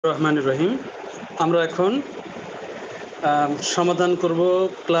রহমানির রহিম। আমরা এখন সমাধান করব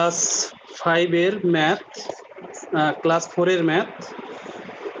ক্লাস 5 এর ম্যাথ, ক্লাস 4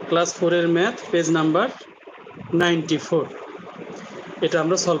 এর ম্যাথ পেজ নাম্বার 94। এটা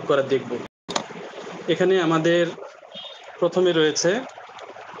আমরা সলভ করে দেখব। এখানে আমাদের প্রথমে রয়েছে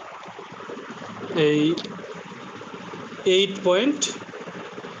এই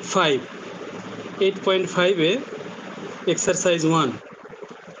 8.5 এ এক্সারসাইজ 1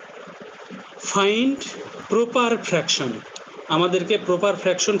 ফাইন্ড প্রপার ফ্র্যাকশন। আমাদেরকে প্রপার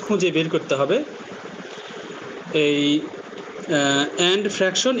ফ্র্যাকশন খুঁজে বের করতে হবে। এই অ্যান্ড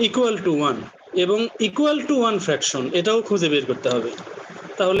ফ্র্যাকশন ইকুয়াল টু 1 এবং ইকুয়াল টু 1 ফ্র্যাকশন এটাও খুঁজে বের করতে হবে।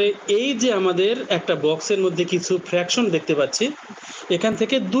 তাহলে এই যে আমাদের একটা বক্সের মধ্যে কিছু ফ্র্যাকশন দেখতে পাচ্ছি, এখান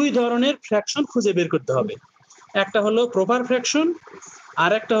থেকে দুই ধরনের ফ্র্যাকশন খুঁজে বের করতে হবে। একটা হলো প্রপার ফ্র্যাকশন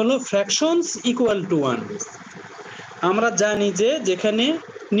আর একটা হলো ফ্র্যাকশনস ইকুয়াল টু 1। আমরা জানি যে যেখানে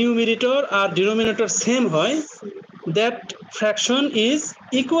নিউমিরেটর আর ডিনোমিনেটর সেম হয়, that fraction is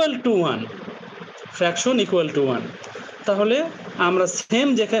equal to 1। Fraction equal to 1। তাহলে আমরা সেম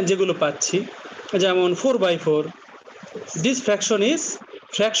যেগুলো পাচ্ছি, যেমন 4/4, this fraction is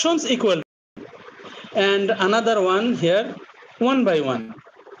fractions equal, and another one here 1/1,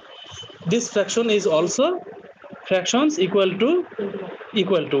 this fraction is also fractions equal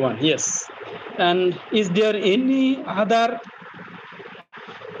to 1. Yes. And is there any other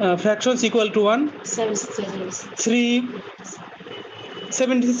fractions equal to 1?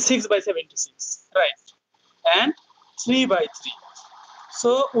 76/76, right, and 3/3.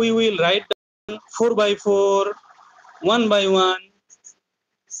 So we will write 4/4, 1/1,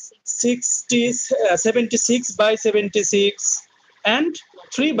 76/76, and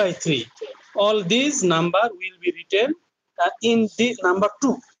 3/3. All these number will be written in the number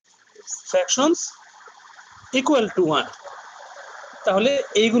 2, fractions equal to 1. তাহলে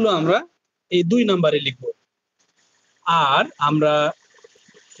এইগুলো আমরা এই 2 নম্বরে লিখব। আর আমরা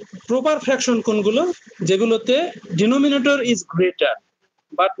proper fraction কোনগুলো? যেগুলোতে denominator is greater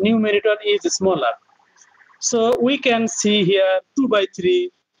but numerator is smaller. So we can see here 2/3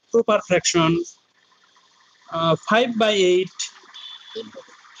 proper fraction, 5/8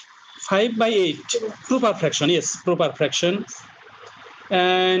 proper fraction, yes, proper fraction,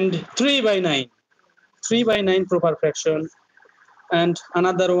 and 3/9 proper fraction, and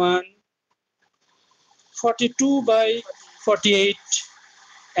another one 42/48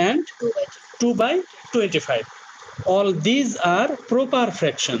 and 2/25. All these are proper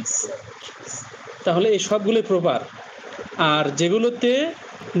fractions. তাহলে এই সবগুলো proper. আর যেগুলোতে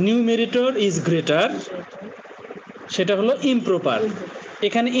numerator is greater সেটা হলো improper.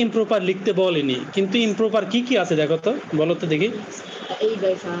 এখানে improper লিখতে বলেনি, কিন্তু ইমপ্রপার কি কি আছে দেখো তো, বলো তো দেখি।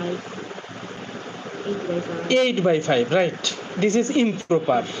 8/5, right, this is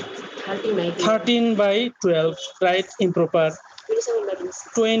improper. 13/12, right, improper.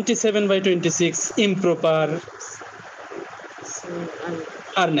 27/26, improper.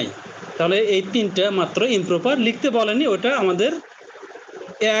 আর নাই। তাহলে এই তিনটা মাত্র ইমপ্রপার, লিখতে বলেনি, ওটা আমাদের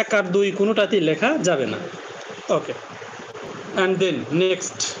 1 আর 2 কোনোটাতেই লেখা যাবে না। ওকে, অ্যান্ড দেন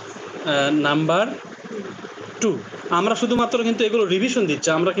নেক্সট নাম্বার 2। আমরা শুধুমাত্র কিন্তু এগুলো রিভিশন দিচ্ছি,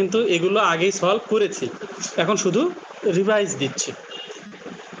 আমরা কিন্তু এগুলো আগেই সলভ করেছি, এখন শুধু রিভাইজ দিচ্ছি।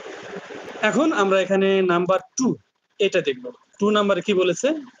 এখন আমরা এখানে নাম্বার 2 এটা দেখব। 2 নাম্বারে কি বলেছে?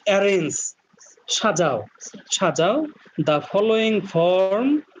 অ্যারেঞ্জ, সাজাও দ্য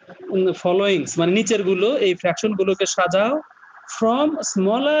ফলোয়িংস, মানে নিচের গুলো, এই ফ্র্যাকশন গুলোকে সাজাও from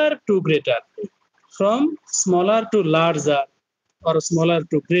smaller two greater, from smaller two larger or smaller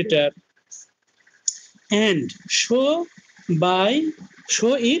to greater, and show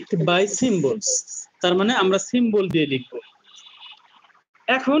it by symbols. তার মানে আমরা সিম্বল দিয়ে লিখব।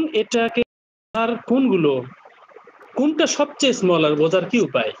 এখন এটাকে আর কোনটা সবচেয়ে স্মলার বোঝার কি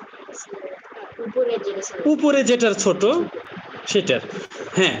উপায়? উপরে যেটার ছোট সেটার।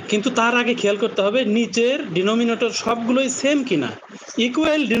 হ্যাঁ, কিন্তু তার আগে খেয়াল করতে হবে নিচের ডিনোমিনেটর সবগুলোই সেম কিনা,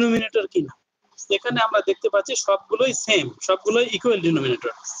 ইকুয়াল ডিনোমিনেটর কিনা। এখানে আমরা দেখতে পাচ্ছি সবগুলোই সেম, সবগুলোই ইকুয়াল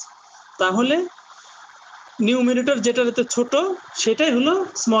ডিনোমিনেটর। তাহলে নিউমিনেটর যেটাতে ছোট সেটাই হলো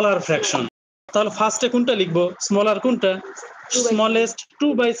স্মলার ফ্র্যাকশন। তাহলে ফার্স্টে কোনটা লিখবো? স্মলার কোনটা? Smallest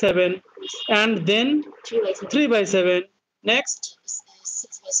 2/7, and then 3/7, next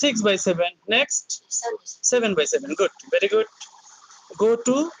 6/7, next 7/7. Good, very good. Go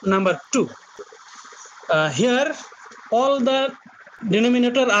to number 2. Here all the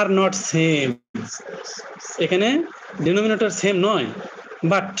denominator are not same. এখানে ডিনোমিনেটর সেম নয়,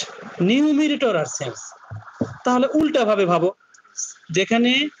 বাট নিউমিরেটর আর সেম। তাহলে উল্টা ভাবে ভাবো,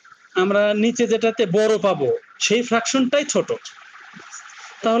 যেখানে আমরা নিচে যেটাতে বড় পাবো সেই ফ্র্যাকশনটাই ছোট,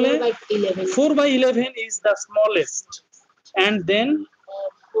 তাহলে 4 by 11. 4 by 11 is the smallest, and then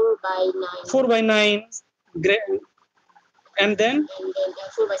 4 by 9. 4 by 9, and then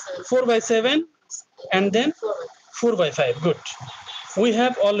 4 by 7. 4 by 7, and then 4 by 4 by 5. Good. We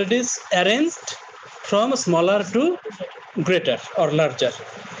have already arranged from smaller to greater or larger.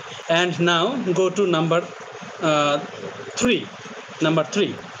 And now go to number 3. Number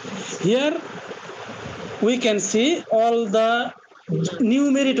 3. Here we can see all the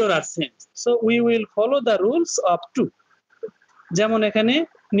numerator are same. So we will follow the rules of 2. যেমন এখানে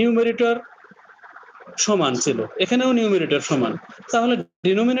numerator সমান ছিল, এখানেও numerator সমান, তাহলে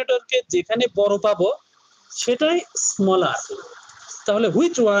ডিনোমিনেটরকে যেখানে বড় পাবো সেটাই স্মলার। তাহলে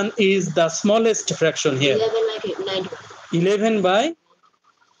which one is the smallest fraction here? 11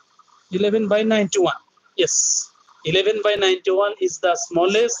 by 91. Yes, 11 by 91 is the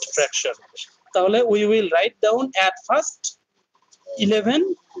smallest fraction. তাহলে we will write down at first 11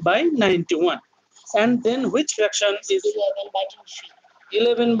 by 91, and then which fraction is 11 by 23.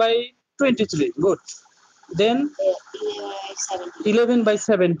 11 by 23. Good. Then 11 by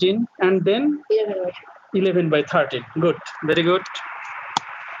 17, and then 11 by 13. Good, very good.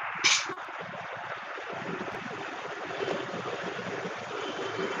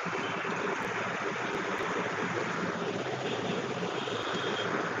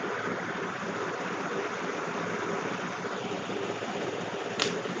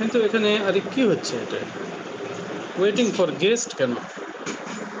 কিন্তু এখানে আরে কি হচ্ছে, এটা waiting for guest কেন?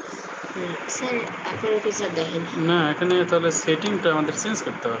 Sir আপনার officer দেখেন না, এখানে তাহলে সেটিংটা আমাদের চেঞ্জ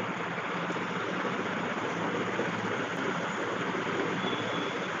করতে হবে।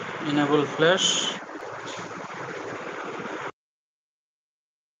 enable ফ্ল্যাশ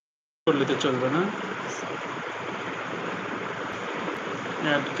করলে তো চলবে না।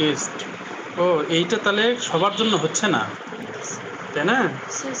 অ্যাড গেস্ট, ও এইটা তাহলে সবার জন্য হচ্ছে না, তাই না?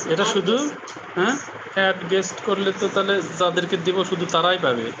 এটা শুধু হ্যাঁ অ্যাড গেস্ট করলে তো তাহলে যাদেরকে দিব শুধু তারাই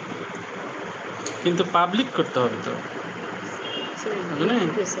পাবে, কিন্তু পাবলিক করতে হবে তো,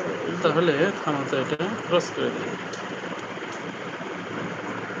 তাহলে থামাতে এটা ক্রস করে দিই,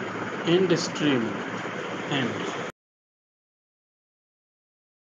 এন্ড স্ট্রিম এন্ড